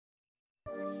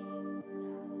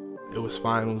It was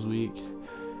finals week.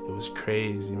 It was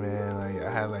crazy, man. Like,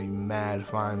 I had like mad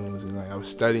finals, and like I was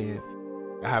studying.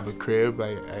 I have a crib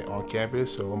like on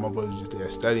campus, so all my boys was just there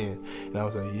studying, and I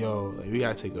was like, yo, like, we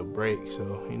gotta take a break.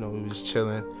 So, you know, we was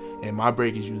chilling, and my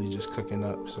break is usually just cooking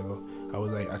up. So I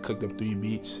was like, I cooked up 3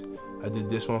 beats. I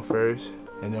did this one first,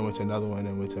 and then went to another one,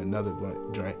 and went to another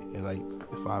joint in like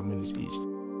 5 minutes each.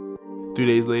 3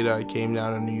 days later, I came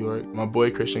down to New York. My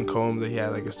boy Christian Combs, he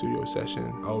had like a studio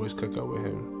session. I always cook up with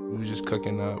him. We was just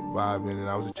cooking up, vibing, and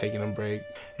I was taking a break.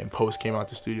 And Post came out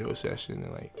the studio session,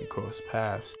 and like we crossed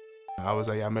paths. I was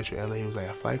like, yeah, I met you in LA. He was like,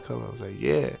 a Flight Club? I was like,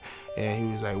 yeah. And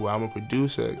he was like, well, I'm a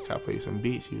producer. Can I play you some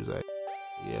beats? He was like,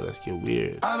 yeah, let's get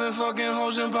weird. I've been fucking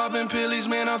hoes and popping pillies,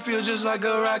 man. I feel just like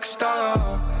a rock star.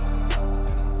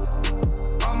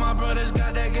 All my brothers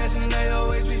got that gas and they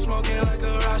always be smoking like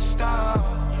a rockstar.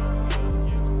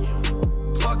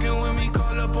 Fucking with me,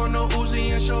 call up on the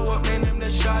Uzi and show up, man, them the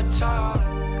shot top.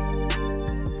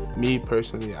 Me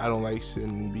personally, I don't like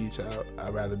sending beats out.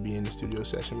 I'd rather be in the studio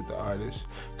session with the artist,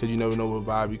 because you never know what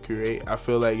vibe you create. I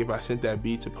feel like if I sent that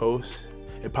beat to Post,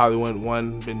 it probably wouldn't,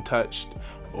 one, been touched,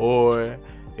 or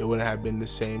it wouldn't have been the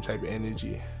same type of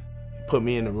energy. It put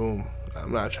me in the room.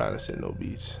 I'm not trying to send no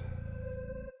beats.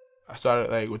 I started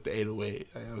like with the 808.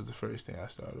 Like, that was the first thing I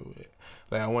started with.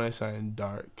 Like, I wanted something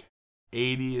dark.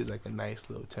 80 is like a nice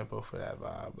little tempo for that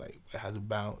vibe. Like, it has a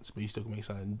bounce, but you still can make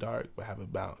something dark but have a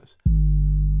bounce.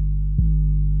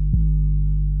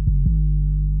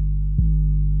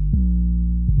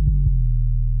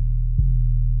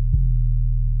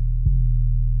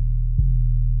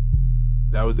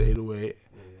 That was the 808,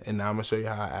 and now I'm gonna show you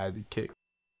how I add the kick.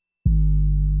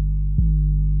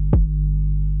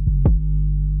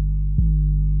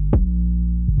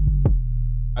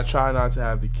 I try not to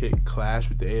have the kick clash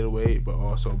with the 808, but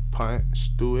also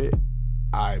punch through it.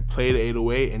 I play the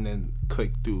 808 and then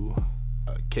click through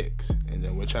kicks, and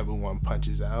then whichever one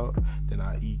punches out, then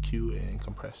I EQ it and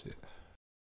compress it.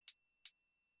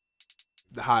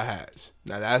 The hi-hats,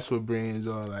 now that's what brings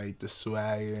all like the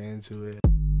swagger into it.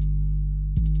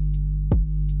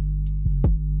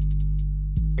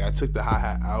 I took the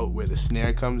hi-hat out where the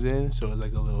snare comes in, so it's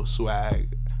like a little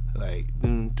swag, like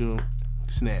doom doom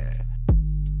snare.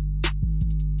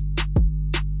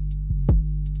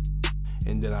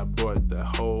 And then I brought the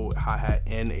whole hi-hat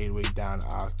and 808 down an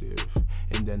octave,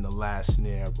 and then the last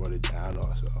snare I brought it down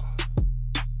also.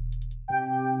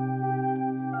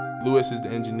 Lewis is the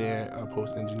engineer,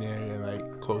 Post engineer, and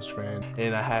like close friend.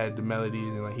 And I had the melodies,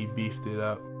 and like he beefed it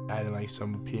up, adding like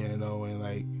some piano and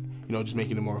like, you know, just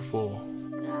making it more full.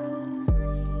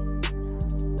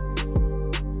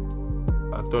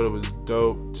 I thought it was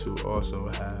dope to also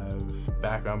have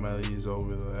background melodies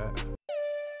over that.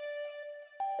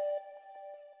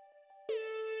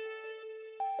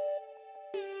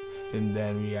 And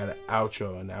then we got an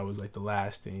outro, and that was like the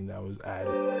last thing that was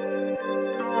added.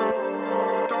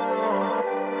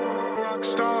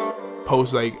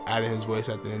 Post like added his voice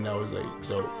at the end, that was like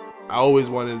dope. I always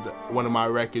wanted one of my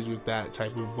records with that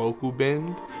type of vocal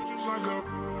bend.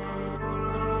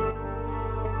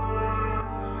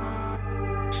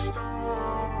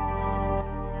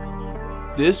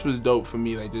 This was dope for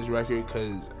me, like this record,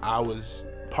 because I was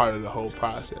part of the whole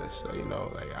process. So, you know,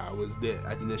 like I was there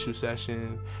at the initial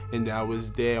session, and then I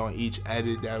was there on each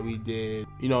edit that we did.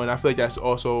 You know, and I feel like that's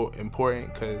also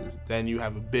important, because then you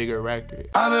have a bigger record.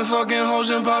 I've been fucking hoes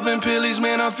and popping pillies,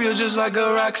 man, I feel just like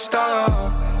a rock star.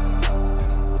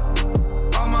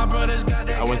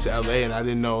 I went to LA and I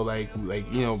didn't know like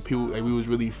you know, people, like we was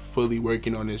really fully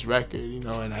working on this record, you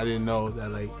know, and I didn't know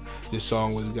that like this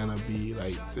song was gonna be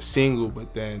like the single.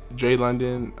 But then Dre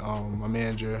London, my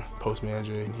manager, Post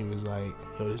manager, and he was like,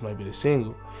 yo, this might be the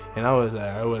single. And I was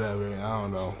like, all right, whatever, I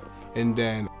don't know. And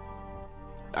then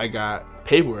I got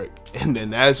paperwork, and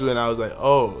then that's when I was like,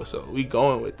 oh, so we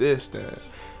going with this then,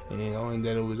 you know, and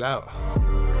then it was out.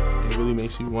 It really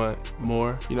makes you want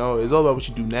more. You know, it's all about what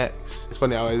you do next. It's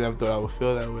funny, I always never thought I would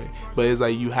feel that way. But it's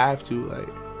like, you have to, like,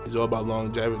 it's all about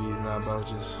longevity. It's not about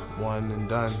just one and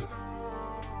done.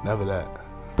 Never that.